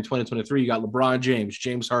agents here in 2023, you got LeBron James,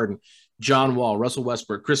 James Harden, John Wall, Russell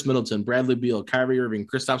Westbrook, Chris Middleton, Bradley Beal, Kyrie Irving,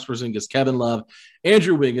 Kristaps Porzingis, Kevin Love,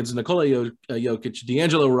 Andrew Wiggins, Nikola Jokic,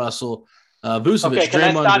 D'Angelo Russell, Vucevic, okay, can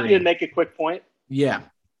I stop you and make a quick point? Yeah.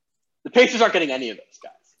 The Pacers aren't getting any of those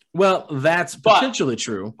guys. Well, that's potentially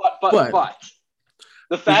true. But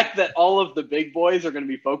the fact that all of the big boys are going to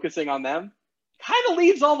be focusing on them kind of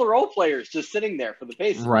leaves all the role players just sitting there for the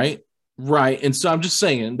Pacers. Right. And so I'm just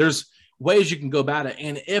saying there's ways you can go about it.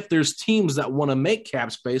 And if there's teams that want to make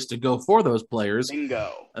cap space to go for those players,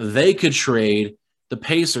 they could trade the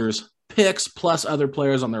Pacers picks plus other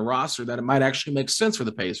players on their roster that it might actually make sense for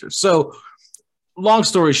the Pacers. So long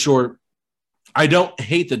story short, I don't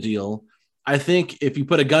hate the deal. I think if you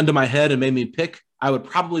put a gun to my head and made me pick, I would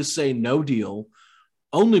probably say no deal,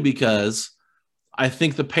 only because I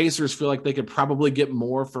think the Pacers feel like they could probably get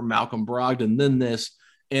more for Malcolm Brogdon than this.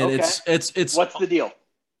 And it's what's the deal?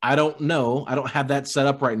 I don't know. I don't have that set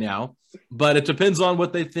up right now, but it depends on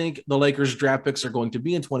what they think the Lakers draft picks are going to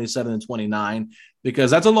be in 27 and 29, because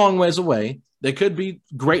that's a long ways away. They could be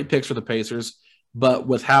great picks for the Pacers, but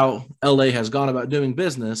with how LA has gone about doing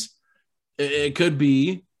business, it could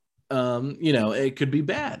be, it could be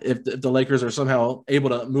bad if the Lakers are somehow able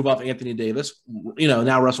to move off Anthony Davis.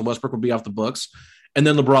 Now Russell Westbrook would be off the books, and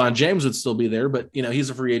then LeBron James would still be there, but he's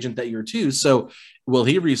a free agent that year too. So will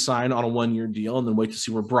he re-sign on a 1-year deal and then wait to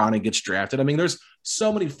see where Bronny gets drafted? I mean, there's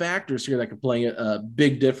so many factors here that could play a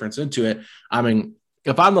big difference into it. I mean,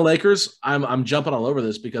 if I'm the Lakers, I'm jumping all over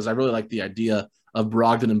this because I really like the idea of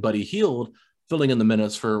Brogdon and Buddy Hield filling in the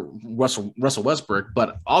minutes for Russell Westbrook,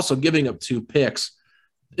 but also giving up 2 picks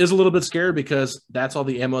is a little bit scary because that's all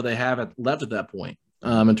the ammo they have left at that point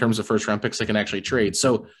in terms of first-round picks they can actually trade.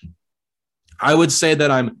 So I would say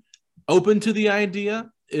that I'm open to the idea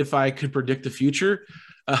if I could predict the future,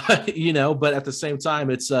 but at the same time,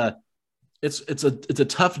 it's a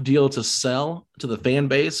tough deal to sell to the fan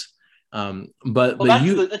base. You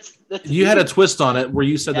had a twist on it where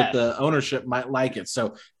you said that the ownership might like it.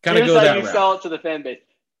 So kind of go that route. Sell it to the fan base.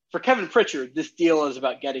 For Kevin Pritchard, this deal is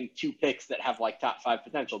about getting 2 picks that have like top 5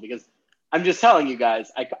 potential, because I'm just telling you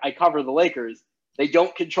guys, I cover the Lakers. They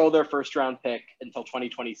don't control their first round pick until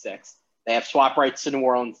 2026. They have swap rights to New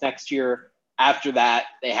Orleans next year. After that,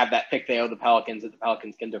 they have that pick they owe the Pelicans that the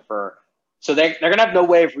Pelicans can defer. So they're going to have no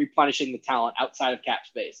way of replenishing the talent outside of cap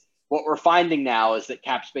space. What we're finding now is that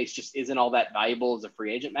cap space just isn't all that valuable as a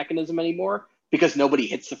free agent mechanism anymore because nobody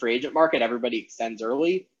hits the free agent market. Everybody extends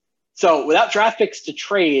early. So without draft picks to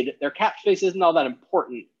trade, their cap space isn't all that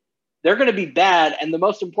important. They're going to be bad. And the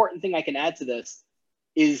most important thing I can add to this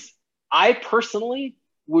is I personally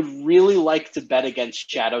would really like to bet against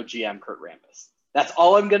shadow GM Kurt Rambis. That's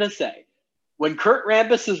all I'm going to say. When Kurt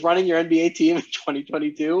Rambis is running your NBA team in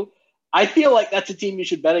 2022, I feel like that's a team you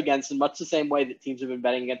should bet against in much the same way that teams have been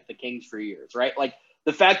betting against the Kings for years, right? Like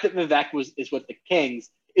the fact that Vivek is with the Kings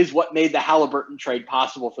is what made the Halliburton trade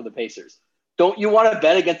possible for the Pacers. Don't you want to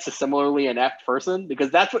bet against a similarly inept person?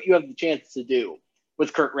 Because that's what you have the chance to do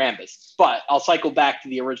with Kurt Rambis. But I'll cycle back to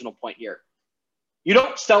the original point here. You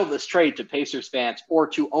don't sell this trade to Pacers fans or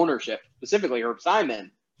to ownership, specifically Herb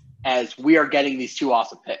Simon, as we are getting these 2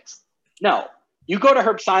 awesome picks. No, you go to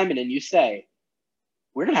Herb Simon and you say,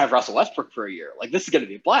 we're going to have Russell Westbrook for a year. Like, this is going to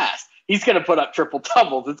be a blast. He's going to put up triple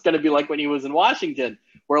doubles. It's going to be like when he was in Washington.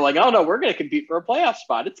 We're like, oh no, we're going to compete for a playoff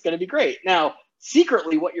spot. It's going to be great. Now,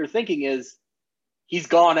 secretly, what you're thinking is he's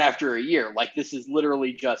gone after a year. Like, this is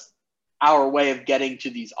literally just our way of getting to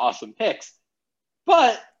these awesome picks.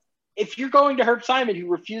 But if you're going to Herb Simon, who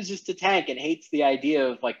refuses to tank and hates the idea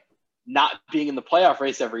of like not being in the playoff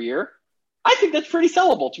race every year, I think that's pretty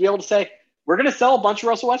sellable to be able to say, we're going to sell a bunch of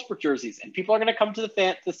Russell Westbrook jerseys and people are going to come to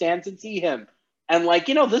the stands and see him. And like,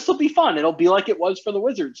 this will be fun. It'll be like it was for the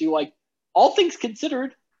Wizards, who, like, all things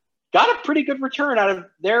considered, got a pretty good return out of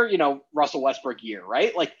their, Russell Westbrook year,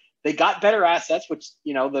 right? Like, they got better assets, which,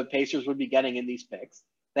 the Pacers would be getting in these picks.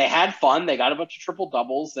 They had fun. They got a bunch of triple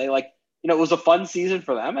doubles. They it was a fun season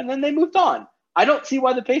for them. And then they moved on. I don't see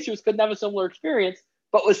why the Pacers couldn't have a similar experience,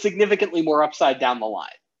 but was significantly more upside down the line.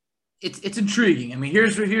 It's intriguing. I mean,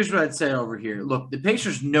 here's what I'd say over here. Look, the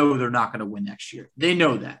Pacers know they're not going to win next year. They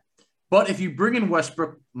know that. But if you bring in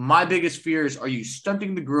Westbrook, my biggest fear is, are you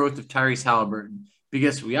stunting the growth of Tyrese Halliburton?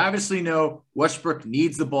 Because we obviously know Westbrook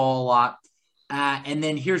needs the ball a lot. And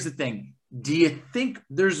then here's the thing. Do you think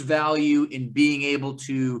there's value in being able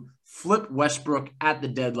to flip Westbrook at the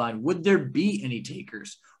deadline? Would there be any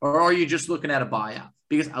takers? Or are you just looking at a buyout?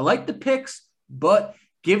 Because I like the picks, but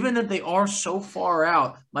given that they are so far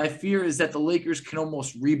out, my fear is that the Lakers can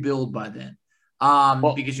almost rebuild by then.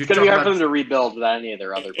 Because you're it's going to be hard for them to rebuild without any of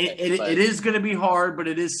their other picks. It is going to be hard, but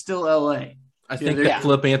it is still LA. I think they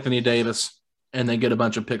flip Anthony Davis and they get a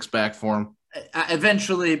bunch of picks back for him.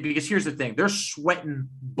 Eventually, because here's the thing. They're sweating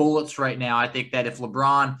bullets right now. I think that if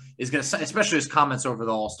LeBron is going to, especially his comments over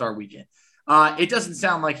the All-Star weekend, it doesn't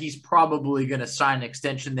sound like he's probably going to sign an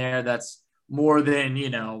extension there that's more than,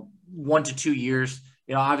 1 to 2 years.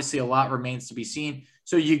 Obviously a lot remains to be seen.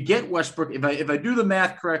 So you get Westbrook. If I do the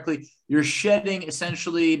math correctly, you're shedding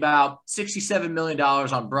essentially about $67 million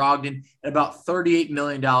on Brogdon and about $38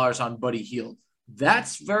 million on Buddy Hield.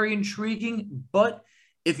 That's very intriguing. But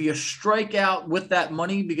if you strike out with that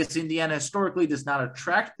money, because Indiana historically does not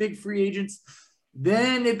attract big free agents,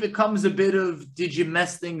 then it becomes a bit of, did you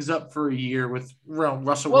mess things up for a year with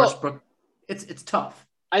Russell Westbrook? It's tough.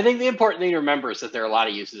 I think the important thing to remember is that there are a lot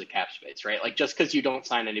of uses of cap space, right? Like, just because you don't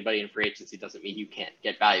sign anybody in free agency doesn't mean you can't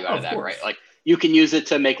get value out of that, right? Like, you can use it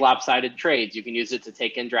to make lopsided trades. You can use it to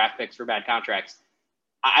take in draft picks for bad contracts.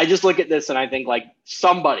 I just look at this and I think, like,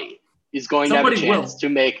 somebody is going to have a chance to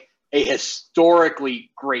make a historically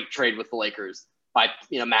great trade with the Lakers by,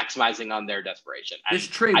 maximizing on their desperation. This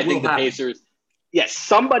trade I think the Pacers, yes,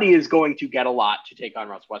 somebody is going to get a lot to take on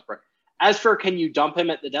Russ Westbrook. As for, can you dump him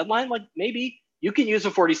at the deadline? Like, maybe. You can use a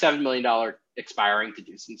 $47 million expiring to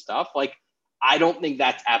do some stuff. Like, I don't think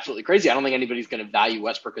that's absolutely crazy. I don't think anybody's going to value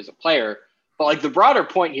Westbrook as a player. But, like, the broader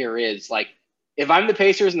point here is, like, if I'm the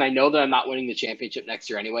Pacers and I know that I'm not winning the championship next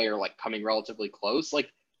year anyway, or, like, coming relatively close,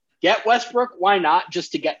 like, get Westbrook. Why not?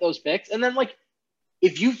 Just to get those picks. And then, like,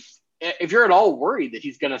 if you're at all worried that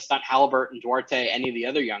he's going to stunt Halliburton, Duarte, any of the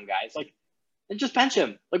other young guys, like, then just bench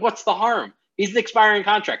him. Like, what's the harm? He's an expiring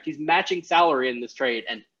contract. He's matching salary in this trade,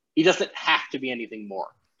 and he doesn't have to be anything more.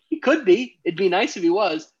 He could be. It'd be nice if he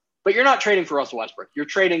was, but you're not trading for Russell Westbrook. You're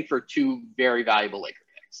trading for 2 very valuable Laker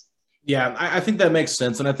picks. Yeah, I think that makes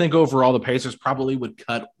sense. And I think overall the Pacers probably would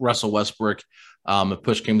cut Russell Westbrook if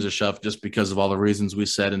push came to shove, just because of all the reasons we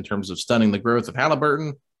said in terms of stunning the growth of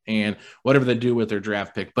Halliburton and whatever they do with their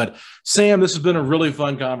draft pick. But Sam, this has been a really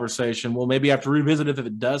fun conversation. We'll maybe have to revisit it if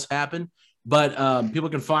it does happen. But people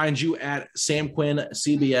can find you at Sam Quinn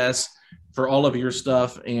CBS for all of your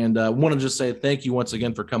stuff. And want to just say thank you once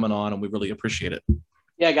again for coming on, and we really appreciate it.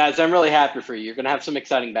 Yeah, guys, I'm really happy for you. You're going to have some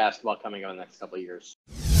exciting basketball coming on the next couple of years.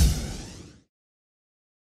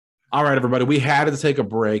 All right, everybody, we had to take a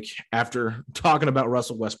break after talking about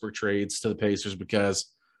Russell Westbrook trades to the Pacers because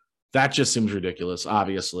that just seems ridiculous,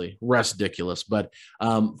 obviously. Ridiculous. But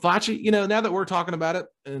Facci, now that we're talking about it,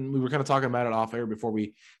 and we were kind of talking about it off air before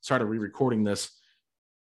we started re-recording this,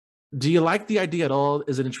 do you like the idea at all?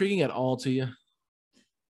 Is it intriguing at all to you?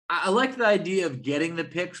 I like the idea of getting the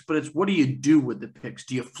picks, but it's what do you do with the picks?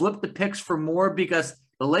 Do you flip the picks for more? Because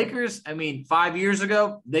the Lakers, 5 years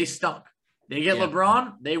ago, they stunk. They get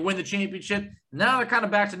LeBron, they win the championship. Now they're kind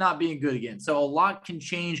of back to not being good again. So a lot can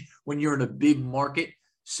change when you're in a big market.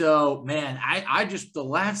 So, man, I just, the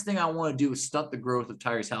last thing I want to do is stunt the growth of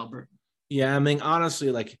Tyrese Haliburton. Yeah, I mean,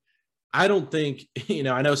 honestly, like, I don't think,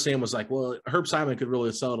 I know Sam was like, well, Herb Simon could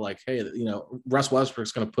really sell to like, hey, Russ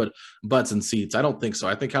Westbrook's going to put butts in seats. I don't think so.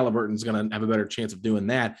 I think Haliburton's going to have a better chance of doing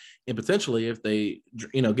that. And potentially if they,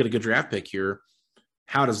 get a good draft pick here,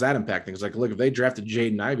 how does that impact things? Like, look, if they drafted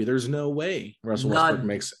Jaden Ivey, there's no way Russell Westbrook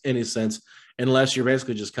makes any sense unless you're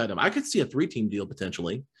basically just cutting him. I could see a 3-team deal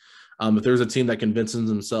potentially. If there's a team that convinces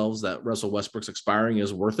themselves that Russell Westbrook's expiring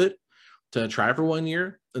is worth it to try for 1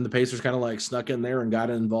 year, and the Pacers kind of like snuck in there and got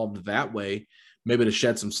involved that way, maybe to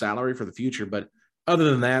shed some salary for the future. But other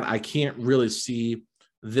than that, I can't really see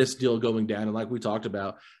this deal going down. And like we talked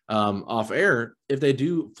about off air, if they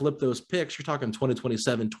do flip those picks, you're talking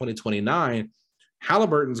 2027, 2029,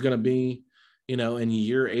 Haliburton's going to be, in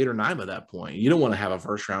year 8 or 9 by that point. You don't want to have a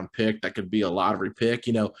first round pick that could be a lottery pick,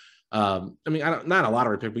 not a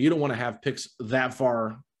lottery pick, but you don't want to have picks that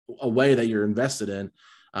far away that you're invested in.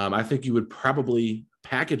 I think you would probably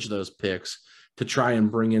package those picks to try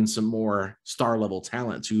and bring in some more star level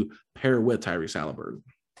talent to pair with Tyrese Haliburton.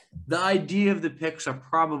 The idea of the picks are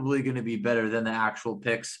probably going to be better than the actual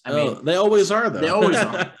picks. I mean, they always are, though. They always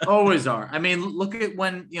are. Always are. I mean, look at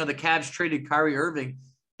when, the Cavs traded Kyrie Irving,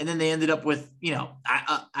 and then they ended up with,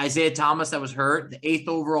 Isaiah Thomas that was hurt, the 8th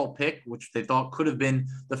overall pick, which they thought could have been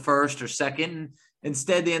the 1st or 2nd.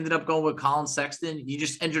 Instead, they ended up going with Colin Sexton. You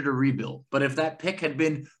just entered a rebuild. But if that pick had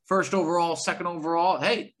been 1st overall, 2nd overall,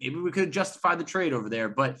 hey, maybe we could justify the trade over there.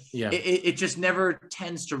 But it just never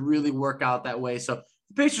tends to really work out that way. So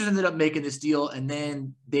the Pacers ended up making this deal, and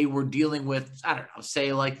then they were dealing with, I don't know,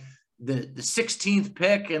 say like the 16th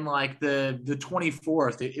pick and like the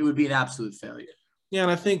 24th. It would be an absolute failure. Yeah,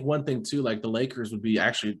 and I think one thing too, like the Lakers would be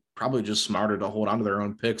actually probably just smarter to hold on to their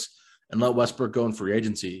own picks and let Westbrook go in free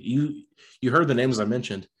agency. You heard the names I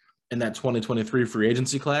mentioned in that 2023 free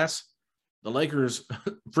agency class. The Lakers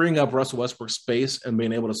freeing up Russell Westbrook's space and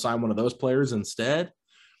being able to sign one of those players instead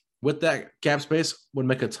with that cap space would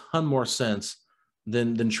make a ton more sense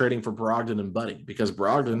than trading for Brogdon and Buddy, because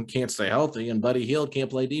Brogdon can't stay healthy and Buddy Hield can't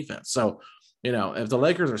play defense. So, if the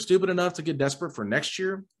Lakers are stupid enough to get desperate for next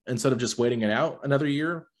year instead of just waiting it out another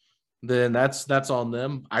year, then that's on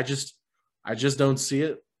them. I just don't see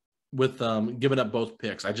it with giving up both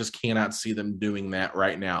picks. I just cannot see them doing that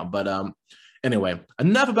right now. But anyway,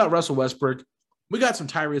 enough about Russell Westbrook. We got some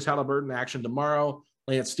Tyrese Haliburton action tomorrow.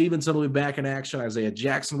 Lance Stevenson will be back in action. Isaiah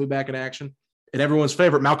Jackson will be back in action. And everyone's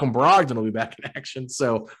favorite, Malcolm Brogdon, will be back in action.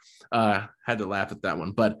 So had to laugh at that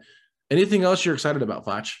one. But anything else you're excited about,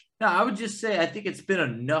 Foch? No, I would just say I think it's been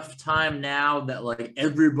enough time now that like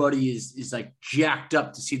everybody is like jacked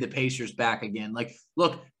up to see the Pacers back again. Like,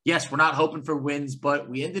 look, yes, we're not hoping for wins, but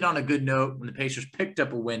we ended on a good note when the Pacers picked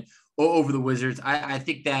up a win over the Wizards. I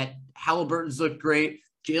think that Haliburton's looked great.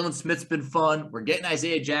 Jalen Smith's been fun. We're getting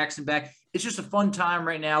Isaiah Jackson back. It's just a fun time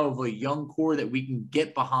right now of a young core that we can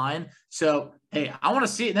get behind. So, hey, I want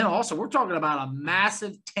to see it. And then also, we're talking about a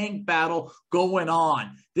massive tank battle going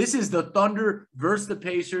on. This is the Thunder versus the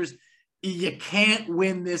Pacers. You can't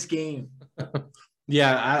win this game.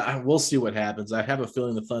 Yeah, we'll see what happens. I have a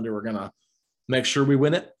feeling the Thunder are going to make sure we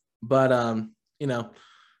win it. But,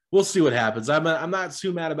 we'll see what happens. I'm not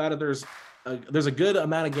too mad about it. There's a good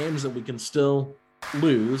amount of games that we can still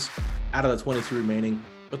lose out of the 22 remaining,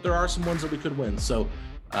 but there are some ones that we could win. So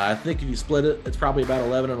I think if you split it, it's probably about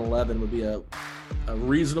 11-11 would be a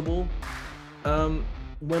reasonable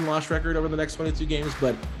win-loss record over the next 22 games.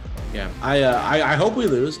 But yeah, I hope we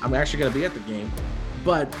lose. I'm actually going to be at the game,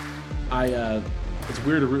 but it's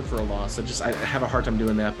weird to root for a loss. I have a hard time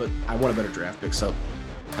doing that, but I want a better draft pick. So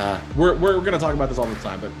we're going to talk about this all the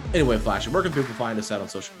time. But anyway, Flash, where can people find us out on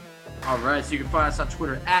social media? All right, so you can find us on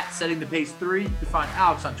Twitter at SettingThePace3. You can find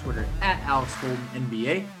Alex on Twitter at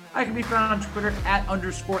AlexGoldenNBA. I can be found on Twitter at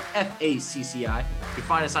 _FACCI. You can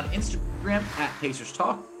find us on Instagram at Pacers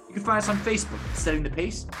Talk. You can find us on Facebook at Setting the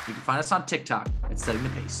Pace. You can find us on TikTok at Setting the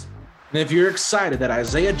Pace. And if you're excited that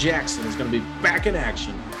Isaiah Jackson is going to be back in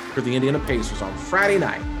action for the Indiana Pacers on Friday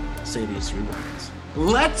night, say these 3 words.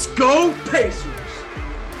 Let's go, Pacers!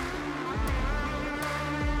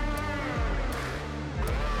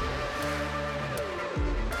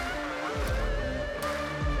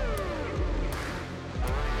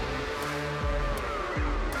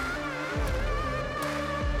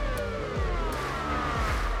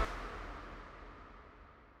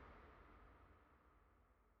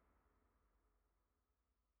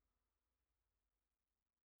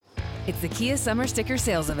 It's the Kia Summer Sticker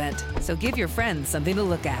Sales Event, so give your friends something to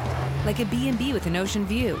look at, like a B&B with an ocean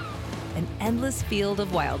view, an endless field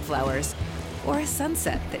of wildflowers, or a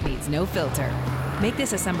sunset that needs no filter. Make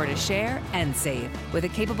this a summer to share and save with a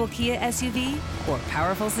capable Kia SUV or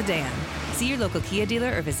powerful sedan. See your local Kia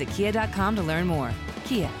dealer or visit kia.com to learn more.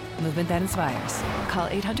 Kia, movement that inspires. Call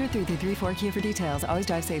 800-3334-KIA for details. Always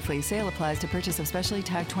drive safely. Sale applies to purchase of specially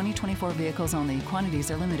tagged 2024 vehicles only.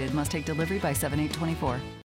 Quantities are limited. Must take delivery by 7/8/24.